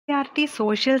SCERT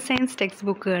social science text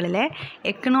ബുക്കുകളിലെ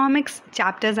economics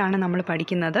ചാപ്റ്റേഴ്സാണ് നമ്മൾ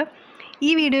പഠിക്കുന്നത്. ഈ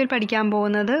വീഡിയോയിൽ പഠിക്കാൻ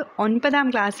പോകുന്നത് 9ാം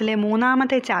ക്ലാസ്സിലെ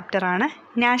 3ാമത്തെ ചാപ്റ്ററാണ്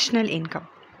നാഷണൽ ഇൻകം.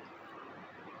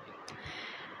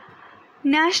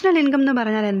 നാഷണൽ ഇൻകം എന്ന്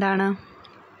പറഞ്ഞാൽ എന്താണ്?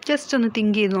 ജസ്റ്റ് ഒന്ന്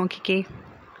തിങ്ക് ചെയ്ത് നോക്കിക്കേ.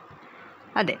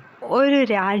 അതെ, ഒരു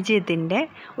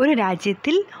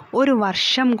രാജ്യത്തിൽ ഒരു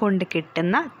വർഷം കൊണ്ട്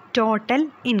കിട്ടുന്ന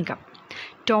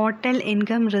total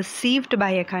income received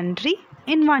by A country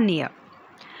in 1 year.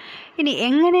 ഇനി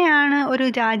എങ്ങനെയാണ് ഒരു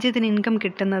രാജ്യത്തിന് ഇൻകം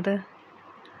കിട്ടുന്നത്?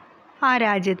 ആ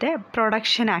രാജ്യത്തെ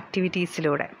പ്രൊഡക്ഷൻ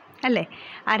ആക്ടിവിറ്റീസിലൂടെ അല്ലേ?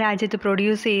 ആ രാജ്യത്ത്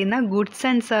പ്രൊഡ്യൂസ് ചെയ്യുന്ന goods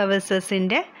and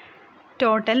സർവീസസിൻ്റെ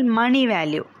total money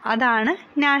value, അതാണ്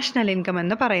നാഷണൽ ഇൻകം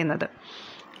എന്ന് പറയുന്നത്.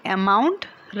 Amount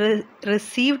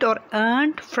received or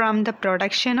earned from the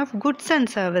production of goods and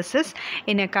services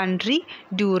in a country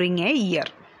during a year.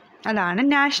 അതാണ്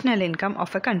national income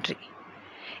of A country.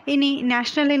 ഇനി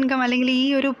national income അല്ലെങ്കിൽ ഈ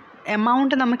ഒരു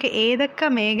amount നമുക്ക് ഏതൊക്കെ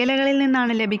മേഖലകളിൽ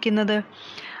നിന്നാണ് ലഭിക്കുന്നത്?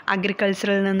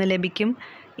 അഗ്രികൾച്ചറിൽ നിന്ന് ലഭിക്കും,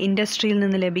 ഇൻഡസ്ട്രിയിൽ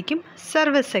നിന്ന് ലഭിക്കും,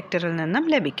 സർവീസ് സെക്ടറിൽ നിന്നും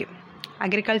ലഭിക്കും.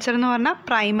 അഗ്രികൾച്ചർ എന്ന് പറഞ്ഞാൽ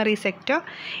പ്രൈമറി സെക്ടർ,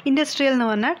 ഇൻഡസ്ട്രിയൽ എന്ന്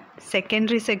പറഞ്ഞാൽ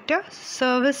സെക്കൻഡറി സെക്ടർ,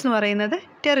 സർവീസ് എന്ന് പറയുന്നത്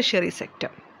ടെറിഷ്യറി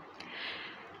സെക്ടർ.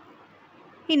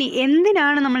 ഇനി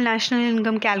എന്തിനാണ് നമ്മൾ നാഷണൽ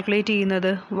ഇൻകം കാൽക്കുലേറ്റ്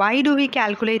ചെയ്യുന്നത്? Why do we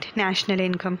calculate national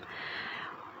income?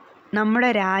 നമ്മുടെ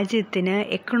രാജ്യത്തിന്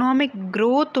എക്കണോമിക്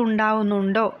ഗ്രോത്ത്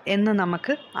ഉണ്ടാവുന്നുണ്ടോ എന്ന്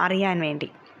നമുക്ക് അറിയാൻ വേണ്ടി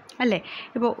അല്ലേ?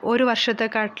 ഇപ്പോൾ ഒരു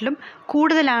വർഷത്തെക്കാട്ടിലും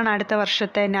കൂടുതലാണ് അടുത്ത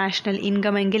വർഷത്തെ നാഷണൽ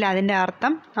ഇൻകം എങ്കിൽ അതിൻ്റെ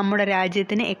അർത്ഥം നമ്മുടെ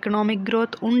രാജ്യത്തിന് എക്കണോമിക്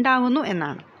ഗ്രോത്ത് ഉണ്ടാവുന്നു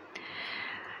എന്നാണ്.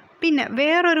 പിന്നെ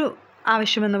വേറൊരു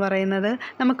ആവശ്യമെന്ന് പറയുന്നത്,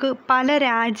 നമുക്ക് പല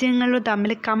രാജ്യങ്ങളും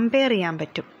തമ്മിൽ കമ്പയർ ചെയ്യാൻ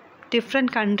പറ്റും.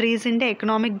 ഡിഫറെൻറ്റ് കൺട്രീസിൻ്റെ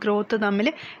എക്കണോമിക് ഗ്രോത്ത് തമ്മിൽ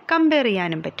കമ്പയർ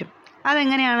ചെയ്യാനും പറ്റും.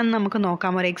 അതെങ്ങനെയാണെന്ന് നമുക്ക്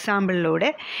നോക്കാം ഒരു എക്സാമ്പിളിലൂടെ.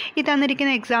 ഈ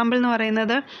തന്നിരിക്കുന്ന എക്സാമ്പിൾ എന്ന്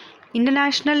പറയുന്നത്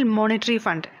ഇൻ്റർനാഷണൽ മോണിറ്ററി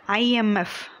ഫണ്ട്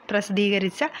IMF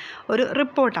പ്രസിദ്ധീകരിച്ച ഒരു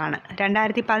റിപ്പോർട്ടാണ്.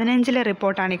 2015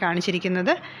 റിപ്പോർട്ടാണ് ഈ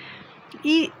കാണിച്ചിരിക്കുന്നത്.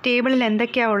 ഈ ടേബിളിൽ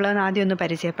എന്തൊക്കെയാണ് ഉള്ളതെന്ന് ആദ്യം ഒന്ന്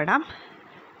പരിചയപ്പെടാം.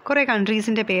 കുറേ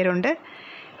കൺട്രീസിൻ്റെ പേരുണ്ട്,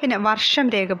 പിന്നെ വർഷം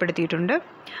രേഖപ്പെടുത്തിയിട്ടുണ്ട്.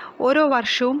 ഓരോ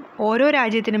വർഷവും ഓരോ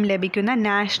രാജ്യത്തിനും ലഭിക്കുന്ന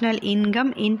national income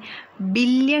in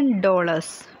billion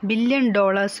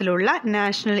ഡോളേഴ്സിലുള്ള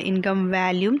national income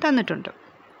വാല്യൂം തന്നിട്ടുണ്ട്.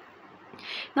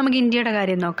 നമുക്ക് ഇന്ത്യയുടെ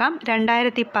കാര്യം നോക്കാം.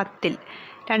 2010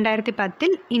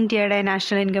 ഇന്ത്യയുടെ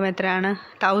നാഷണൽ ഇൻകം എത്രയാണ്?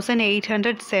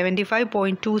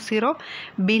 $1875.20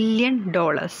 ബില്യൺ.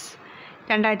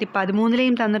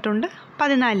 2013 തന്നിട്ടുണ്ട്,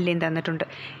 2014 തന്നിട്ടുണ്ട്.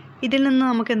 ഇതിൽ നിന്ന്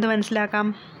നമുക്ക് എന്ത് മനസ്സിലാക്കാം?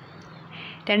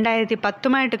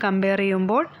 2010 കമ്പയർ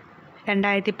ചെയ്യുമ്പോൾ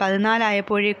 2014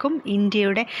 ആയപ്പോഴേക്കും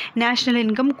ഇന്ത്യയുടെ നാഷണൽ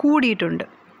ഇൻകം കൂടിയിട്ടുണ്ട്.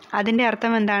 അതിൻ്റെ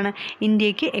അർത്ഥം എന്താണ്?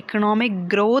 ഇന്ത്യക്ക് എക്കണോമിക്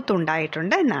ഗ്രോത്ത്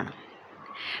ഉണ്ടായിട്ടുണ്ട് എന്നാണ്.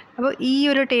 അപ്പോൾ ഈ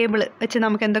ഒരു ടേബിൾ വെച്ച്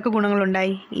നമുക്ക് എന്തൊക്കെ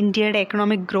ഗുണങ്ങളുണ്ടായി? ഇന്ത്യയുടെ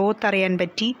എക്കണോമിക് ഗ്രോത്ത് അറിയാൻ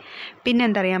പറ്റി. പിന്നെ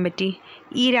എന്തറിയാൻ പറ്റി?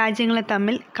 ഈ രാജ്യങ്ങളെ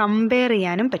തമ്മിൽ കമ്പയർ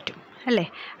ചെയ്യാനും പറ്റും അല്ലേ?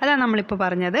 അതാണ് നമ്മളിപ്പോൾ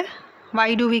പറഞ്ഞത്. Why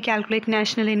do we calculate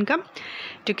national income?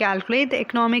 To calculate the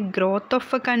economic growth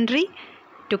of A country,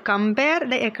 to compare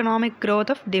the economic growth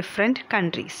of different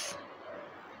countries.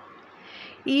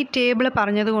 ഈ ടേബിൾ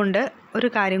പറഞ്ഞതുകൊണ്ട് ഒരു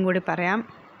കാര്യം കൂടി പറയാം.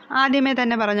 ആദ്യമേ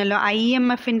തന്നെ പറഞ്ഞല്ലോ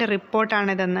IMFൻ്റെ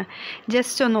റിപ്പോർട്ടാണിതെന്ന്.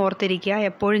 ജസ്റ്റ് ഒന്ന് ഓർത്തിരിക്കുക,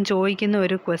 എപ്പോഴും ചോദിക്കുന്ന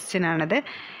ഒരു ക്വസ്റ്റ്യൻ ആണിത്.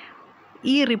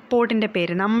 ഈ റിപ്പോർട്ടിൻ്റെ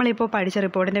പേര്, നമ്മളിപ്പോൾ പഠിച്ച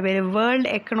റിപ്പോർട്ടിൻ്റെ പേര് വേൾഡ്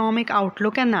എക്കണോമിക്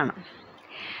ഔട്ട്ലുക്ക് എന്നാണ്.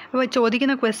 അപ്പോൾ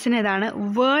ചോദിക്കുന്ന ക്വസ്റ്റ്യൻ ഇതാണ്: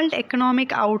 വേൾഡ്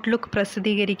എക്കണോമിക് ഔട്ട്ലുക്ക്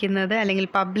പ്രസിദ്ധീകരിക്കുന്നത് അല്ലെങ്കിൽ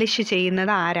പബ്ലിഷ്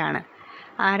ചെയ്യുന്നത് ആരാണ്?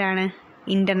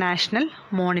 ഇൻ്റർനാഷണൽ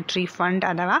മോണിറ്ററി ഫണ്ട്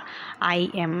അഥവാ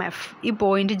IMF. ഈ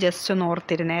പോയിൻ്റ് ജസ്റ്റ് ഒന്ന്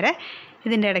ഓർത്തിരുന്നേരെ,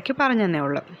 ഇതിൻ്റെ ഇടയ്ക്ക് പറഞ്ഞതന്നേ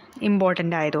ഉള്ളൂ,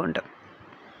 ഇമ്പോർട്ടൻ്റ് ആയതുകൊണ്ട്.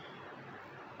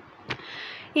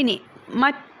 ഇനി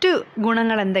മറ്റു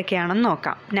ഗുണങ്ങൾ എന്തൊക്കെയാണെന്ന്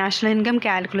നോക്കാം. നാഷണൽ ഇൻകം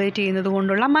കാൽക്കുലേറ്റ് ചെയ്യുന്നത്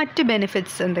കൊണ്ടുള്ള മറ്റ്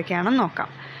ബെനിഫിറ്റ്സ് എന്തൊക്കെയാണെന്ന് നോക്കാം.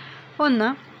 ഒന്ന്,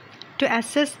 to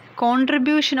assess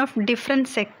contribution of different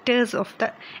sectors of the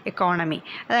economy.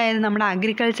 അതായത് നമ്മുടെ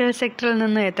അഗ്രികൾച്ചറൽ സെക്ടറിൽ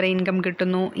നിന്ന് എത്ര ഇൻകം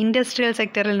കിട്ടുന്നു, ഇൻഡസ്ട്രിയൽ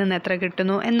സെക്ടറിൽ നിന്ന് എത്ര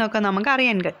കിട്ടുന്നു എന്നൊക്കെ നമുക്ക്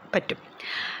അറിയാൻ പറ്റും.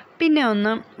 പിന്നെ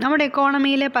ഒന്ന്, നമ്മുടെ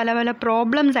എക്കോണമിയിലെ പല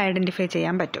പ്രോബ്ലംസ് ഐഡൻറ്റിഫൈ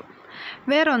ചെയ്യാൻ പറ്റും.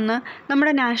 വേറൊന്ന്,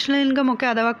 നമ്മുടെ നാഷണൽ ഇൻകം ഒക്കെ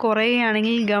അഥവാ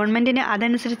കുറയുകയാണെങ്കിൽ ഗവൺമെൻറ്റിന്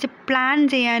അതനുസരിച്ച് പ്ലാൻ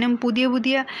ചെയ്യാനും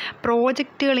പുതിയ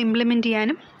പ്രോജക്റ്റുകൾ ഇംപ്ലിമെൻറ്റ്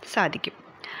ചെയ്യാനും സാധിക്കും.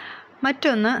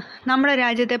 മറ്റൊന്ന്, നമ്മുടെ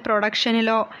രാജ്യത്തെ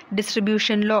പ്രൊഡക്ഷനിലോ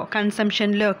ഡിസ്ട്രിബ്യൂഷനിലോ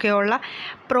കൺസംഷനിലോ ഒക്കെയുള്ള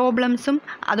പ്രോബ്ലംസും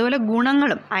അതുപോലെ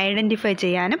ഗുണങ്ങളും ഐഡൻറ്റിഫൈ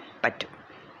ചെയ്യാനും പറ്റും.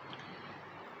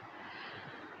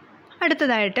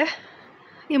 അടുത്തതായിട്ട്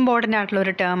ഇമ്പോർട്ടൻ്റ്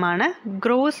ആയിട്ടുള്ളൊരു ടേമാണ്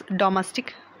ഗ്രോസ്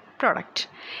ഡൊമസ്റ്റിക് പ്രൊഡക്റ്റ്.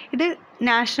 ഇത്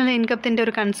നാഷണൽ ഇൻകത്തിൻ്റെ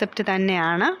ഒരു കൺസെപ്റ്റ്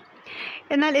തന്നെയാണ്.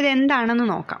 എന്നാൽ ഇതെന്താണെന്ന്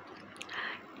നോക്കാം.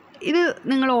 ഇത്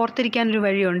നിങ്ങൾ ഓർത്തിരിക്കാനൊരു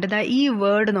വഴിയുണ്ട്. ഈ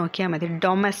വേർഡ് നോക്കിയാൽ മതി,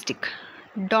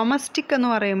 ഡൊമസ്റ്റിക് എന്ന്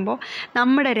പറയുമ്പോൾ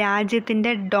നമ്മുടെ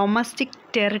രാജ്യത്തിൻ്റെ ഡൊമസ്റ്റിക്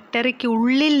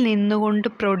ടെറിട്ടറിക്കുള്ളിൽ നിന്നുകൊണ്ട്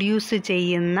പ്രൊഡ്യൂസ്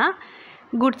ചെയ്യുന്ന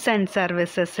ഗുഡ്സ് ആൻഡ്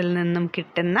സർവീസസിൽ നിന്നും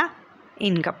കിട്ടുന്ന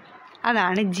ഇൻകം,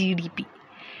 അതാണ് GDP.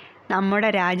 നമ്മുടെ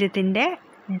രാജ്യത്തിൻ്റെ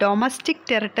ഡൊമസ്റ്റിക്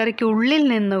ടെറിട്ടറിക്കുള്ളിൽ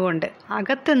നിന്നുകൊണ്ട്,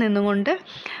 അകത്ത് നിന്നുകൊണ്ട്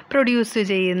പ്രൊഡ്യൂസ്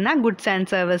ചെയ്യുന്ന ഗുഡ്സ്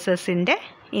ആൻഡ് സർവീസസിൻ്റെ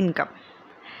ഇൻകം,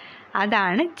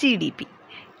 അതാണ് GDP.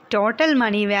 Total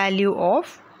money value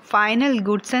of final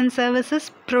goods and services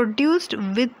produced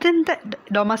within the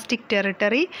domestic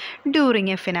territory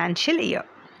during A financial year.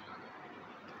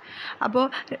 അപ്പോൾ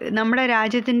നമ്മുടെ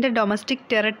രാജ്യത്തിൻ്റെ ഡൊമസ്റ്റിക്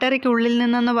ടെറിട്ടറിക്കുള്ളിൽ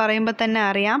നിന്നെന്ന് പറയുമ്പോൾ തന്നെ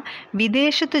അറിയാം,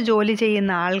 വിദേശത്ത് ജോലി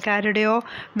ചെയ്യുന്ന ആൾക്കാരുടെയോ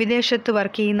വിദേശത്ത്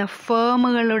വർക്ക് ചെയ്യുന്ന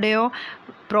ഫേമുകളുടെയോ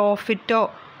പ്രോഫിറ്റോ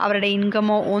അവരുടെ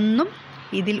ഇൻകമോ ഒന്നും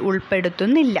ഇതിൽ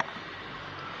ഉൾപ്പെടുത്തുന്നില്ല.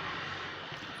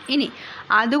 ഇനി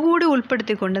അതുകൂടി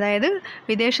ഉൾപ്പെടുത്തിക്കൊണ്ട്, അതായത്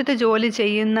വിദേശത്ത് ജോലി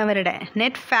ചെയ്യുന്നവരുടെ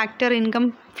net factor income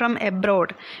from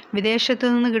abroad, വിദേശത്ത്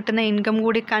നിന്ന് കിട്ടുന്ന ഇൻകം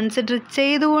കൂടി കൺസിഡർ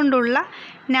ചെയ്തുകൊണ്ടുള്ള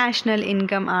നാഷണൽ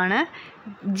ഇൻകം ആണ്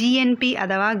GNP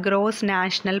അഥവാ ഗ്രോസ്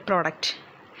നാഷണൽ പ്രോഡക്റ്റ്.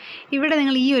 ഇവിടെ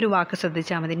നിങ്ങൾ ഈ ഒരു വാക്ക്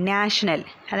ശ്രദ്ധിച്ചാൽ മതി, നാഷണൽ,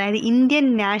 അതായത് ഇന്ത്യൻ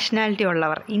നാഷണാലിറ്റി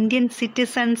ഉള്ളവർ, ഇന്ത്യൻ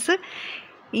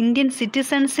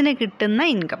സിറ്റിസൺസിന് കിട്ടുന്ന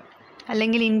ഇൻകം,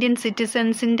 അല്ലെങ്കിൽ ഇന്ത്യൻ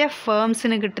സിറ്റിസൺസിൻ്റെ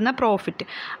ഫേംസിന് കിട്ടുന്ന പ്രോഫിറ്റ്,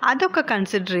 അതൊക്കെ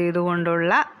കൺസിഡർ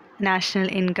ചെയ്തുകൊണ്ടുള്ള നാഷണൽ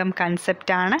ഇൻകം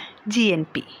കൺസെപ്റ്റാണ്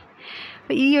GNP.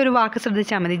 ഈ ഒരു വാക്ക്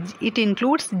ശ്രദ്ധിച്ചാൽ മതി. ഇറ്റ്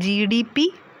ഇൻക്ലൂഡ്സ് GDP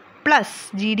പ്ലസ്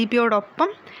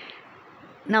GDPയോടൊപ്പം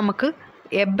നമുക്ക്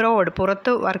എബ്രോഡ്,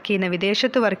 പുറത്ത് വർക്ക് ചെയ്യുന്ന,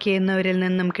 വിദേശത്ത് വർക്ക് ചെയ്യുന്നവരിൽ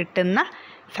നിന്നും കിട്ടുന്ന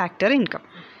ഫാക്ടർ ഇൻകം.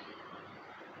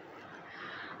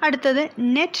 അടുത്തത്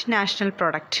നെറ്റ് നാഷണൽ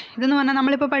പ്രോഡക്റ്റ്. ഇതെന്ന് പറഞ്ഞാൽ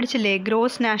നമ്മളിപ്പോൾ പഠിച്ചില്ലേ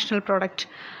ഗ്രോസ് നാഷണൽ പ്രോഡക്റ്റ്,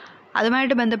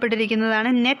 അതുമായിട്ട്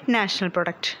ബന്ധപ്പെട്ടിരിക്കുന്നതാണ് നെറ്റ് നാഷണൽ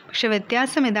പ്രോഡക്റ്റ്. പക്ഷെ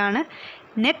വ്യത്യാസം ഇതാണ്,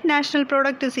 net national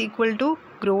product is equal to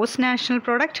gross national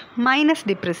product minus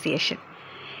depreciation.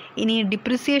 ഇനി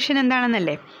ഡിപ്രിസിയേഷൻ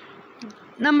എന്താണെന്നല്ലേ,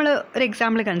 നമ്മൾ ഒരു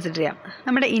എക്സാമ്പിൾ കൺസിഡർ ചെയ്യാം.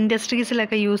 നമ്മുടെ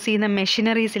ഇൻഡസ്ട്രീസിലൊക്കെ യൂസ് ചെയ്യുന്ന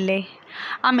മെഷീനറീസ് ഇല്ലേ,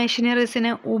 ആ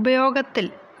മെഷീനറീസിന്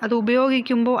അത്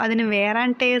ഉപയോഗിക്കുമ്പോൾ അതിന് വെയർ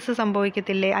ആൻഡ് ടേഴ്സ്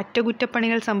സംഭവിക്കത്തില്ലേ,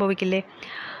 അറ്റകുറ്റപ്പണികൾ സംഭവിക്കില്ലേ,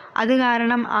 അത്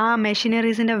കാരണം ആ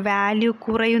മെഷീനറീസിൻ്റെ വാല്യൂ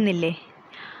കുറയുന്നില്ലേ,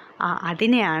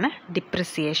 അതിനെയാണ്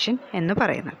ഡിപ്രിസിയേഷൻ എന്ന്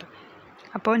പറയുന്നത്.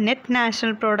 അപ്പോൾ net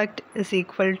national product is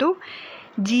equal to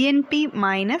GNP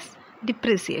minus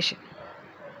depreciation.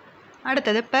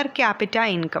 അടുത്തത് പെർ ക്യാപിറ്റ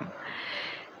ഇൻകം.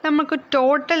 നമുക്ക്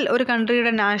ടോട്ടൽ ഒരു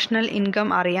കൺട്രിയുടെ നാഷണൽ ഇൻകം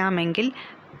അറിയാമെങ്കിൽ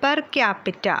പെർ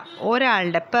ക്യാപിറ്റ,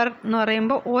 ഒരാളുടെ, പെർ എന്ന്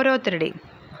പറയുമ്പോൾ ഓരോരുത്തരുടെയും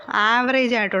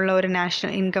ആവറേജ് ആയിട്ടുള്ള ഒരു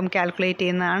നാഷണൽ ഇൻകം കാൽക്കുലേറ്റ്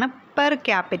ചെയ്യുന്നതാണ് പെർ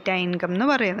ക്യാപിറ്റ ഇൻകം എന്ന്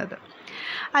പറയുന്നത്.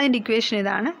 അതിൻ്റെ ഇക്വേഷൻ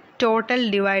ഇതാണ്,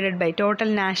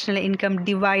 total national income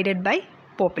divided by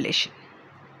population.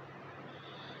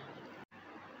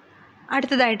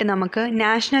 അടുത്തതായിട്ട് നമുക്ക്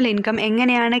നാഷണൽ ഇൻകം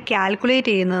എങ്ങനെയാണ്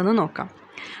കാൽക്കുലേറ്റ് ചെയ്യുന്നതെന്ന് നോക്കാം.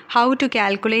 How to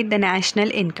calculate the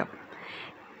national income.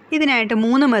 ഇതിനായിട്ട്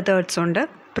 3 മെത്തേഡ്സ് ഉണ്ട്.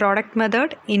 Product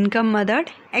method, income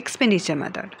method, expenditure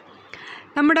method.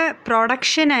 നമ്മുടെ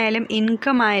പ്രൊഡക്ഷൻ ആയാലും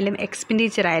ഇൻകം ആയാലും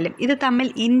എക്സ്പെൻഡിച്ചർ ആയാലും ഇത് തമ്മിൽ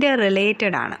ഇൻ്റർ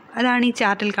റിലേറ്റഡ് ആണ്. അതാണ് ഈ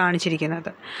ചാർട്ടിൽ കാണിച്ചിരിക്കുന്നത്.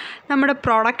 നമ്മുടെ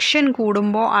പ്രൊഡക്ഷൻ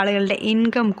കൂടുമ്പോൾ ആളുകളുടെ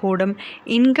ഇൻകം കൂടും,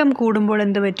 ഇൻകം കൂടുമ്പോൾ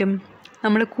എന്ത് പറ്റും,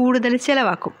 നമ്മൾ കൂടുതൽ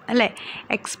ചിലവാക്കും അല്ലേ,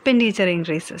 എക്സ്പെൻഡിച്ചർ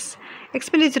ഇൻക്രീസസ്,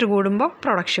 എക്സ്പെൻഡിച്ചർ കൂടുമ്പോൾ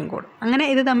പ്രൊഡക്ഷൻ കൂടും. അങ്ങനെ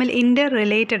ഇത് തമ്മിൽ ഇൻ്റർ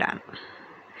റിലേറ്റഡ് ആണ്.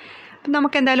 അപ്പം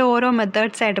നമുക്ക് എന്തായാലും ഓരോ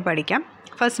മെത്തേഡ്സ് ആയിട്ട് പഠിക്കാം.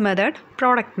 First method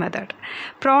product method.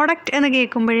 Product എന്ന്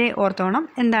കേൾക്കുമ്പോഴേ ഓർത്തോണം,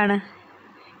 എന്താണ്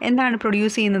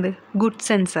പ്രൊഡ്യൂസ് ചെയ്യുന്നത്, ഗുഡ്സ്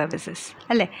ആൻഡ് സർവീസസ്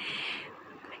അല്ലേ.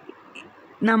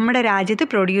 നമ്മുടെ രാജ്യത്ത്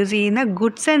പ്രൊഡ്യൂസ് ചെയ്യുന്ന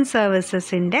goods and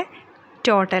സർവീസസിൻ്റെ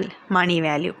total money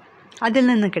value, അതിൽ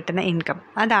നിന്ന് കിട്ടുന്ന ഇൻകം,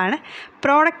 അതാണ്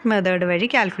പ്രോഡക്റ്റ് മെത്തേഡ് വഴി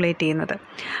കാൽക്കുലേറ്റ് ചെയ്യുന്നത്.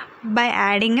 By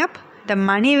adding up the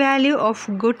money value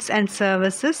of goods and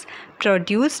services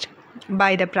produced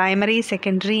by the primary,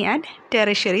 secondary and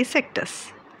tertiary sectors.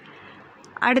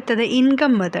 അടുത്തത്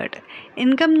ഇൻകം മെത്തേഡ്.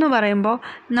 ഇൻകം എന്ന് പറയുമ്പോൾ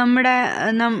നമ്മുടെ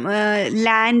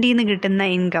ലാൻഡിൽ നിന്ന് കിട്ടുന്ന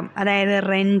ഇൻകം, അതായത്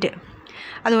റെൻറ്റ്,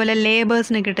 അതുപോലെ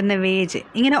ലേബേഴ്സിന് കിട്ടുന്ന വേജ്,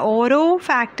 ഇങ്ങനെ ഓരോ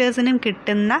ഫാക്ടേഴ്സിനും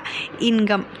കിട്ടുന്ന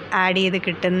ഇൻകം ആഡ് ചെയ്ത്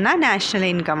കിട്ടുന്ന നാഷണൽ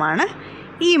ഇൻകമാണ്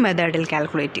ഈ മെത്തേഡിൽ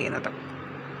കാൽക്കുലേറ്റ് ചെയ്യുന്നത്.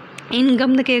 ഇൻകം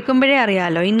എന്ന് കേൾക്കുമ്പോഴേ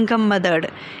അറിയാമല്ലോ, ഇൻകം മെത്തേഡ്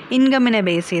ഇൻകമിനെ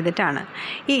ബേസ് ചെയ്തിട്ടാണ്.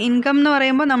 ഈ ഇൻകം എന്ന്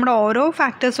പറയുമ്പോൾ നമ്മുടെ ഓരോ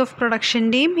ഫാക്ടേഴ്സ് ഓഫ്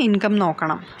പ്രൊഡക്ഷൻ്റെയും ഇൻകം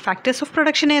നോക്കണം. ഫാക്ടേഴ്സ് ഓഫ്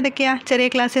പ്രൊഡക്ഷൻ ഏതൊക്കെയാണ്, ചെറിയ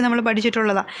ക്ലാസ്സിൽ നമ്മൾ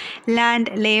പഠിച്ചിട്ടുള്ളതാണ്.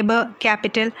 ലാൻഡ്, ലേബർ,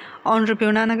 ക്യാപിറ്റൽ,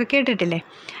 ഓൺട്രപ്രൂണർ എന്നൊക്കെ കേട്ടിട്ടില്ലേ.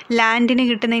 ലാൻഡിന്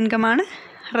കിട്ടുന്ന ഇൻകമാണ്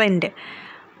റെൻറ്റ്,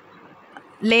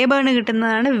 ലേബറിന്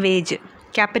കിട്ടുന്നതാണ് വേജ്,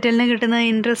 ക്യാപിറ്റലിന് കിട്ടുന്നത്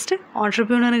ഇൻട്രസ്റ്റ്,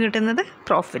 ഓൺട്രപ്രൂണറിന് കിട്ടുന്നത്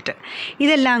പ്രോഫിറ്റ്.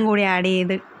 ഇതെല്ലാം കൂടി ആഡ്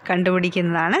ചെയ്ത്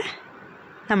കണ്ടുപിടിക്കുന്നതാണ്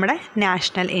നമ്മുടെ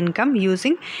national income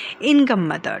using income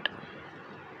method.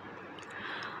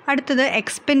 അടുത്തത്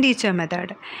എക്സ്പെൻഡിച്ചർ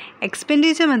മെത്തേഡ്.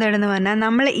 എക്സ്പെൻഡിച്ചർ മെത്തേഡ് എന്ന് പറഞ്ഞാൽ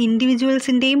നമ്മൾ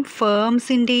ഇൻഡിവിജ്വൽസിൻ്റെയും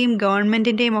ഫേംസിൻ്റെയും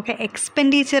ഗവൺമെൻറ്റിൻ്റെയും ഒക്കെ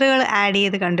എക്സ്പെൻഡിച്ചറുകൾ ആഡ്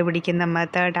ചെയ്ത് കണ്ടുപിടിക്കുന്ന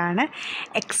മെത്തേഡാണ്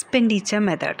എക്സ്പെൻഡിച്ചർ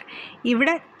മെത്തേഡ്.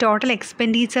 ഇവിടെ ടോട്ടൽ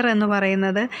എക്സ്പെൻഡിച്ചർ എന്ന്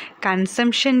പറയുന്നത്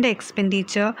കൺസംഷൻ്റെ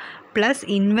expenditure plus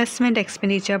investment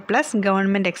expenditure plus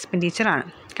government എക്സ്പെൻഡിച്ചറാണ്.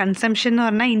 Consumption എന്ന്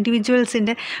പറഞ്ഞാൽ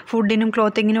ഇൻഡിവിജ്വൽസിൻ്റെ ഫുഡിനും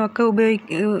ക്ലോത്തിങ്ങിനും ഒക്കെ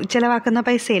ചിലവാക്കുന്ന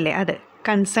പൈസയില്ലേ, അത്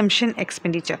കൺസംഷൻ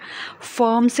എക്സ്പെൻഡിച്ചർ.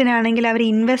 ഫേംസിനാണെങ്കിൽ അവർ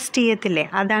ഇൻവെസ്റ്റ് ചെയ്യത്തില്ലേ,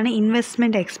 അതാണ്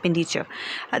ഇൻവെസ്റ്റ്മെൻറ്റ് എക്സ്പെൻഡിച്ചർ.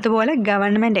 അതുപോലെ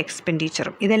ഗവൺമെൻറ്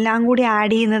എക്സ്പെൻഡിച്ചറും ഇതെല്ലാം കൂടി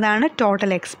ആഡ് ചെയ്യുന്നതാണ്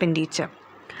ടോട്ടൽ എക്സ്പെൻഡിച്ചർ.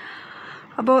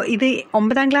 അപ്പോൾ ഇത്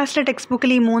 9ാം ക്ലാസ്സിലെ ടെക്സ്റ്റ്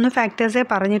ബുക്കിൽ ഈ 3 ഫാക്ടേഴ്സേ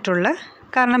പറഞ്ഞിട്ടുള്ളൂ,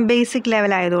 കാരണം ബേസിക്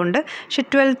ലെവലായതുകൊണ്ട്. പക്ഷെ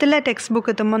 12th ടെക്സ്റ്റ് ബുക്ക്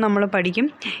എത്തുമ്പോൾ നമ്മൾ പഠിക്കും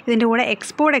ഇതിൻ്റെ കൂടെ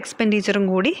എക്സ്പോർട്ട് എക്സ്പെൻഡിച്ചറും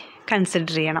കൂടി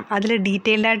കൺസിഡർ ചെയ്യണം. അതിൽ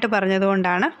ഡീറ്റെയിൽഡായിട്ട്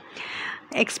പറഞ്ഞതുകൊണ്ടാണ്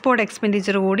എക്സ്പോർട്ട്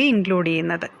എക്സ്പെൻഡിച്ചർ കൂടി ഇൻക്ലൂഡ്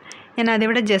ചെയ്യുന്നത്. ഞാൻ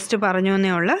അതിവിടെ ജസ്റ്റ് പറഞ്ഞു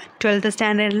എന്നേ ഉള്ളൂ. 12th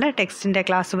സ്റ്റാൻഡേർഡിലെ ടെക്സ്റ്റിൻ്റെ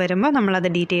ക്ലാസ് വരുമ്പോൾ നമ്മളത്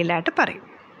ഡീറ്റെയിൽഡായിട്ട് പറയും.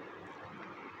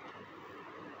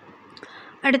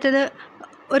 അടുത്തത്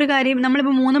ഒരു കാര്യം,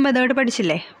 നമ്മളിപ്പോൾ 3 മെത്തേഡ്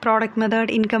പഠിച്ചില്ലേ, product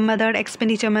method, income method,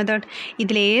 expenditure method.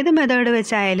 ഇതിലേത് method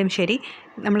വെച്ചായാലും ശരി,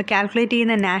 നമ്മൾ കാൽക്കുലേറ്റ്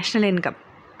ചെയ്യുന്ന നാഷണൽ ഇൻകം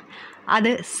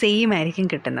അത് സെയിം ആയിരിക്കും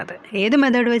കിട്ടുന്നത്. ഏത്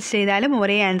മെത്തേഡ് വെച്ച് ചെയ്താലും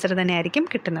ഒരേ ആൻസർ തന്നെ ആയിരിക്കും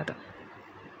കിട്ടുന്നത്.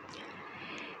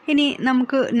 ഇനി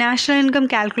നമുക്ക് നാഷണൽ ഇൻകം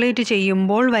കാൽക്കുലേറ്റ്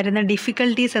ചെയ്യുമ്പോൾ വരുന്ന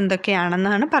ഡിഫിക്കൽട്ടീസ്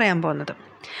എന്തൊക്കെയാണെന്നാണ് പറയാൻ പോകുന്നത്.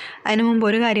 അതിനു മുമ്പ്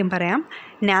ഒരു കാര്യം പറയാം.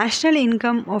 നാഷണൽ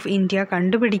ഇൻകം ഓഫ് ഇന്ത്യ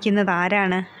കണ്ടുപിടിക്കുന്നത്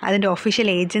ആരാണ്? അതിൻ്റെ ഒഫീഷ്യൽ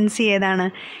ഏജൻസി ഏതാണ്?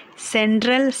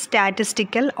 സെൻട്രൽ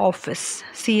സ്റ്റാറ്റിസ്റ്റിക്കൽ ഓഫീസ്,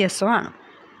 CSO ആണ്.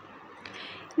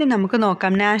 ഇനി നമുക്ക്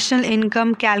നോക്കാം നാഷണൽ ഇൻകം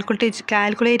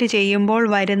കാൽക്കുലേറ്റ് ചെയ്യുമ്പോൾ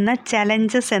വരുന്ന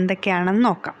ചലഞ്ചസ് എന്തൊക്കെയാണെന്ന്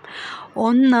നോക്കാം.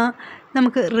 ഒന്ന്,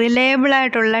 നമുക്ക്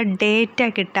റിലയബിളായിട്ടുള്ള ഡേറ്റ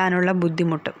കിട്ടാനുള്ള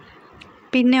ബുദ്ധിമുട്ട്.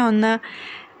 പിന്നെ ഒന്ന്,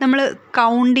 നമ്മൾ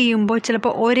കൗണ്ട് ചെയ്യുമ്പോൾ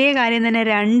ചിലപ്പോൾ ഒരേ കാര്യം തന്നെ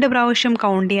 2 പ്രാവശ്യം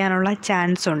കൗണ്ട് ചെയ്യാനുള്ള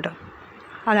ചാൻസ് ഉണ്ട്.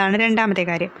 അതാണ് രണ്ടാമത്തെ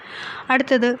കാര്യം.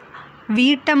 അടുത്തത്,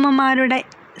 വീട്ടമ്മമാരുടെ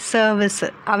സർവീസ്,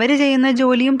 അവർ ചെയ്യുന്ന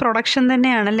ജോലിയും പ്രൊഡക്ഷൻ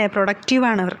തന്നെയാണല്ലേ,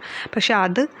 പ്രൊഡക്റ്റീവാണ് അവർ. പക്ഷെ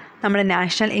അത് നമ്മൾ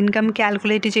നാഷണൽ ഇൻകം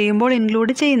കാൽക്കുലേറ്റ് ചെയ്യുമ്പോൾ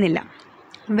ഇൻക്ലൂഡ് ചെയ്യുന്നില്ല.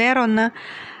 വേറൊന്ന്,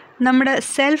 നമ്മുടെ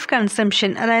സെൽഫ്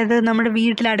കൺസംഷൻ, അതായത് നമ്മുടെ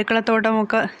വീട്ടിൽ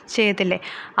അടുക്കളത്തോട്ടമൊക്കെ ചെയ്യത്തില്ലേ,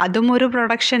 അതും ഒരു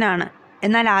പ്രൊഡക്ഷനാണ്.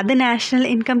 എന്നാൽ അത് നാഷണൽ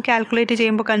ഇൻകം കാൽക്കുലേറ്റ്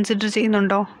ചെയ്യുമ്പോൾ കൺസിഡർ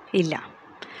ചെയ്യുന്നുണ്ടോ? ഇല്ല.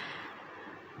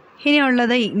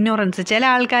 ഇനിയുള്ളത് ഇഗ്നോറൻസ്. ചില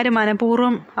ആൾക്കാർ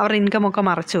മനഃപൂർവ്വം അവർ ഇൻകമൊക്കെ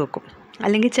മറച്ചു വെക്കും,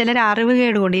 അല്ലെങ്കിൽ ചിലർ അറിവ്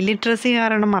കേടുകൊണ്ട് ഇല്ലിറ്ററസി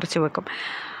കാരണം മറച്ചു വെക്കും.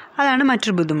 അതാണ്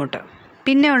മറ്റൊരു ബുദ്ധിമുട്ട്.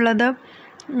 പിന്നെ ഉള്ളത്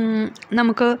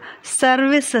നമുക്ക്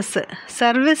സർവീസ്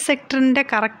സെക്ടറിൻ്റെ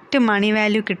കറക്റ്റ് മണി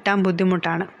വാല്യൂ കിട്ടാൻ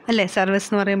ബുദ്ധിമുട്ടാണ് അല്ലേ. സർവീസ്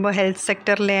എന്ന് പറയുമ്പോൾ ഹെൽത്ത്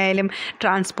സെക്ടറിലെ ആയാലും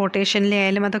ട്രാൻസ്പോർട്ടേഷനിലെ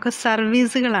ആയാലും അതൊക്കെ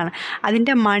സർവീസുകളാണ്.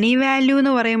 അതിൻ്റെ മണി വാല്യൂ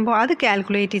എന്ന് പറയുമ്പോൾ അത്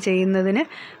കാൽക്കുലേറ്റ് ചെയ്യുന്നതിന്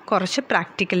കുറച്ച്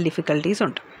പ്രാക്ടിക്കൽ ഡിഫിക്കൽട്ടീസ്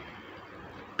ഉണ്ട്.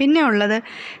 പിന്നെ ഉള്ളത്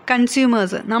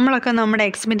കൺസ്യൂമേഴ്സ്. നമ്മളൊക്കെ നമ്മുടെ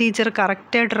എക്സ്പെൻഡിച്ചർ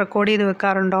കറക്റ്റായിട്ട് റെക്കോർഡ് ചെയ്ത്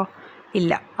വെക്കാറുണ്ടോ?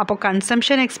 ഇല്ല. അപ്പോൾ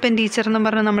കൺസംഷൻ എക്സ്പെൻഡിച്ചർ എന്ന്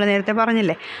പറഞ്ഞ് നമ്മൾ നേരത്തെ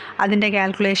പറഞ്ഞില്ലേ, അതിൻ്റെ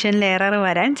കാൽക്കുലേഷനിൽ എറർ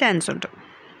വരാൻ ചാൻസ് ഉണ്ട്.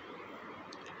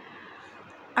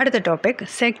 അടുത്ത topic,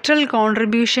 sectoral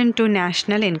contribution to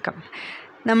national income.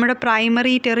 നമ്മുടെ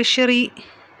primary, tertiary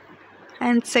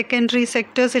and secondary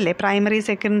sectors ഇല്ലേ, primary,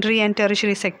 secondary and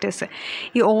tertiary sectors.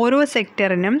 ഈ ഓരോ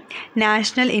സെക്ടറിനും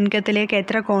നാഷണൽ ഇൻകത്തിലേക്ക്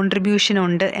എത്ര കോൺട്രിബ്യൂഷൻ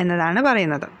ഉണ്ട് എന്നതാണ്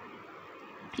പറയുന്നത്.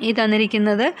 ഈ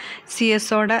തന്നിരിക്കുന്നത്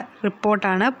CSOയുടെ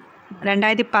റിപ്പോർട്ടാണ്.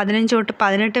 2015 തൊട്ട്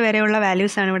 18 വരെയുള്ള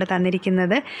വാല്യൂസാണ് ഇവിടെ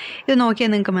തന്നിരിക്കുന്നത്. ഇത് നോക്കിയാൽ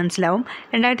നിങ്ങൾക്ക് മനസ്സിലാവും.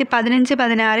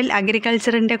 2015-16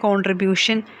 അഗ്രികൾച്ചറിൻ്റെ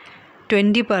കോൺട്രിബ്യൂഷൻ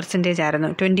 20% ആയിരുന്നു,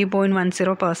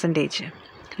 20.10%.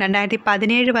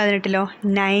 2017-18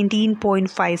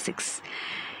 19.56.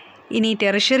 ഇനി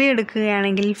ടെറിഷറി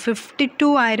എടുക്കുകയാണെങ്കിൽ 52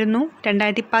 ആയിരുന്നു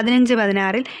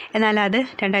 2015-16, എന്നാൽ അത്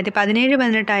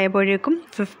 2017-18 ആയപ്പോഴേക്കും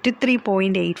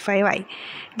 53.85 ആയി.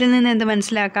 ഇതിൽ നിന്ന് എന്ത്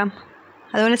മനസ്സിലാക്കാം?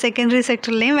 അതുപോലെ സെക്കൻഡറി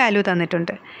സെക്ടറിലെയും വാല്യൂ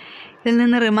തന്നിട്ടുണ്ട്. ഇതിൽ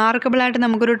നിന്ന് റിമാർക്കബിളായിട്ട്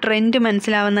നമുക്കൊരു ട്രെൻഡ്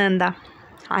മനസ്സിലാവുന്നത് എന്താ?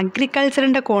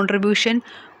 അഗ്രികൾച്ചറിൻ്റെ കോൺട്രിബ്യൂഷൻ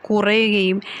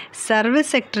കുറയുകയും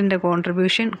സർവീസ് സെക്ടറിൻ്റെ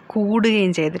കോൺട്രിബ്യൂഷൻ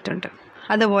കൂടുകയും ചെയ്തിട്ടുണ്ട്.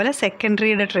 അതുപോലെ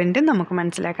സെക്കൻഡറിയുടെ ട്രെൻഡും നമുക്ക്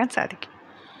മനസ്സിലാക്കാൻ സാധിക്കും.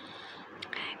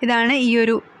 ഇതാണ് ഈ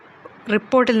ഒരു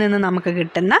റിപ്പോർട്ടിൽ നിന്ന് നമുക്ക്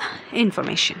കിട്ടുന്ന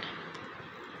ഇൻഫർമേഷൻ.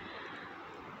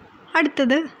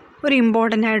 അടുത്തത് ഒരു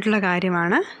ഇമ്പോർട്ടൻ്റ് ആയിട്ടുള്ള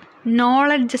കാര്യമാണ്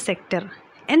നോളജ് സെക്ടർ.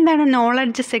 എന്താണ്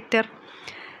നോളജ് സെക്ടർ?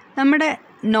 നമ്മുടെ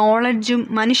നോളജും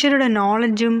മനുഷ്യരുടെ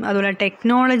നോളജും അതുപോലെ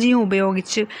ടെക്നോളജിയും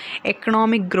ഉപയോഗിച്ച്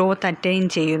എക്കണോമിക് ഗ്രോത്ത് അറ്റൈൻ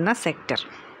ചെയ്യുന്ന സെക്ടർ.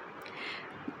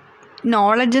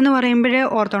 നോളജ് എന്ന് പറയുമ്പോൾ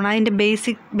ഓർത്തോണം, അതിൻ്റെ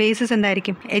ബേസിസ്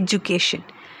എന്തായിരിക്കും? എഡ്യൂക്കേഷൻ.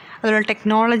 അതുപോലെ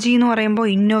ടെക്നോളജി എന്ന് പറയുമ്പോൾ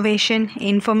innovation,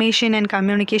 information and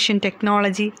communication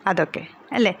technology, അതൊക്കെ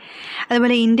അല്ലേ.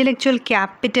 അതുപോലെ ഇൻ്റലക്ച്വൽ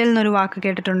ക്യാപിറ്റൽ എന്നൊരു വാക്ക്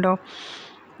കേട്ടിട്ടുണ്ടോ?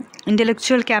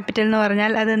 ഇൻ്റലക്ച്വൽ ക്യാപിറ്റൽ എന്ന്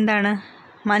പറഞ്ഞാൽ അതെന്താണ്?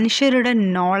 മനുഷ്യരുടെ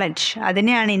നോളജ്,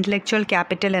 അതിനെയാണ് ഇൻ്റലക്ച്വൽ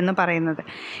ക്യാപിറ്റൽ എന്ന് പറയുന്നത്.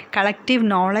 Collective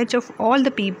knowledge of all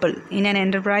the people in an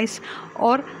enterprise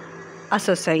or A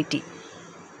society.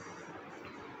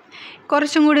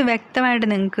 കുറച്ചും കൂടി വ്യക്തമായിട്ട്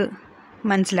നിങ്ങൾക്ക്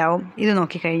മനസ്സിലാവും ഇത്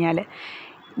നോക്കിക്കഴിഞ്ഞാൽ.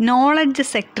 നോളജ്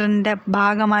സെക്ടറിൻ്റെ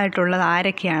ഭാഗമായിട്ടുള്ളത്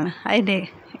ആരൊക്കെയാണ്, അതിൻ്റെ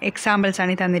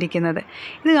എക്സാമ്പിൾസാണ് ഈ തന്നിരിക്കുന്നത്.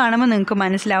 ഇത് കാണുമ്പോൾ നിങ്ങൾക്ക്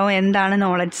മനസ്സിലാവും എന്താണ്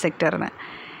നോളജ് സെക്ടർ എന്ന്.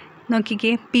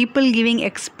 നോക്കിക്കേ, people giving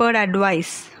expert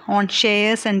advice on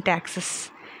shares and taxes.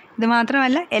 ഇത്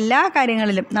മാത്രമല്ല, എല്ലാ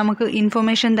കാര്യങ്ങളിലും നമുക്ക്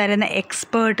ഇൻഫർമേഷൻ തരുന്ന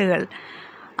എക്സ്പേർട്ടുകൾ,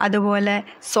 അതുപോലെ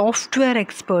software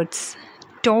experts,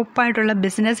 ടോപ്പായിട്ടുള്ള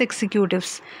business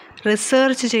executives,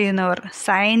 research ചെയ്യുന്നവർ,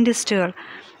 സയൻറ്റിസ്റ്റുകൾ,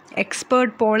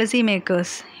 expert policy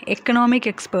makers, economic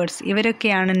experts,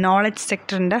 ഇവരൊക്കെയാണ് നോളജ്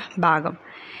സെക്ടറിൻ്റെ ഭാഗം.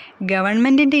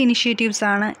 ഗവൺമെൻറ്റിൻ്റെ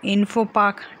ഇനിഷ്യേറ്റീവ്സാണ് ഇൻഫോ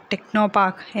പാർക്ക്, ടെക്നോ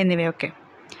പാർക്ക് എന്നിവയൊക്കെ.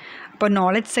 അപ്പോൾ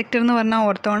നോളജ് സെക്ടർ എന്ന് പറഞ്ഞാൽ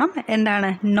ഓർത്തോണം, എന്താണ്,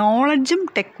 നോളജും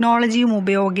ടെക്നോളജിയും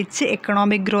ഉപയോഗിച്ച്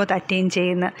എക്കണോമിക് ഗ്രോത്ത് അറ്റൈൻ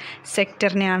ചെയ്യുന്ന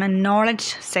സെക്ടറിനെയാണ്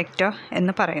നോളജ് സെക്ടർ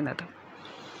എന്ന് പറയുന്നത്.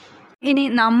 ഇനി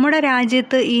നമ്മുടെ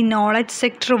രാജ്യത്ത് ഈ നോളജ്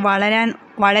സെക്ടർ വളരാൻ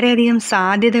വളരെയധികം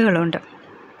സാധ്യതകളുണ്ട്.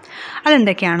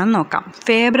 അതെന്തൊക്കെയാണെന്ന് നോക്കാം.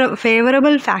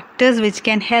 Favourable factors which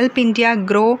can help India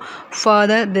grow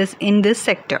further in this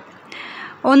sector.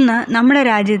 ഒന്ന്, നമ്മുടെ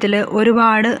രാജ്യത്തിൽ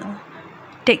ഒരുപാട്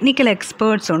ടെക്നിക്കൽ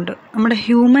എക്സ്പേർട്സ് ഉണ്ട്. നമ്മുടെ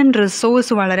ഹ്യൂമൻ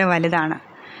റിസോഴ്സ് വളരെ വലുതാണ്.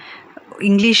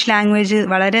 ഇംഗ്ലീഷ് ലാംഗ്വേജ്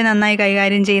വളരെ നന്നായി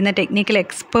കൈകാര്യം ചെയ്യുന്ന ടെക്നിക്കൽ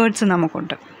എക്സ്പേർട്സ്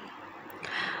നമുക്കുണ്ട്.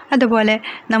 അതുപോലെ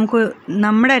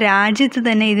നമ്മുടെ രാജ്യത്ത്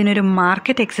തന്നെ ഇതിനൊരു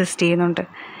മാർക്കറ്റ് എക്സിസ്റ്റ് ചെയ്യുന്നുണ്ട്.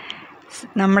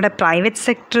 നമ്മുടെ പ്രൈവറ്റ്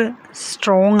സെക്ടർ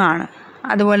സ്ട്രോങ് ആണ്.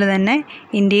 അതുപോലെ തന്നെ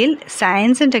ഇന്ത്യയിൽ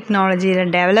സയൻസ് ആൻഡ് ടെക്നോളജിയിലെ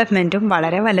ഡെവലപ്മെൻറ്റും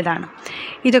വളരെ വലുതാണ്.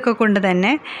 ഇതൊക്കെ കൊണ്ട്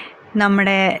തന്നെ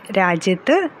നമ്മുടെ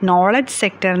രാജ്യത്ത് നോളജ്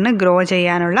സെക്ടറിന് ഗ്രോ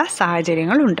ചെയ്യാനുള്ള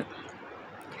സാഹചര്യങ്ങളുണ്ട്.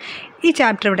 ഈ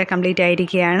ചാപ്റ്റർ ഇവിടെ കംപ്ലീറ്റ്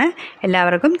ആയിരിക്കുകയാണ്.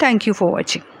 എല്ലാവർക്കും താങ്ക് യു ഫോർ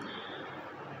വാച്ചിങ്.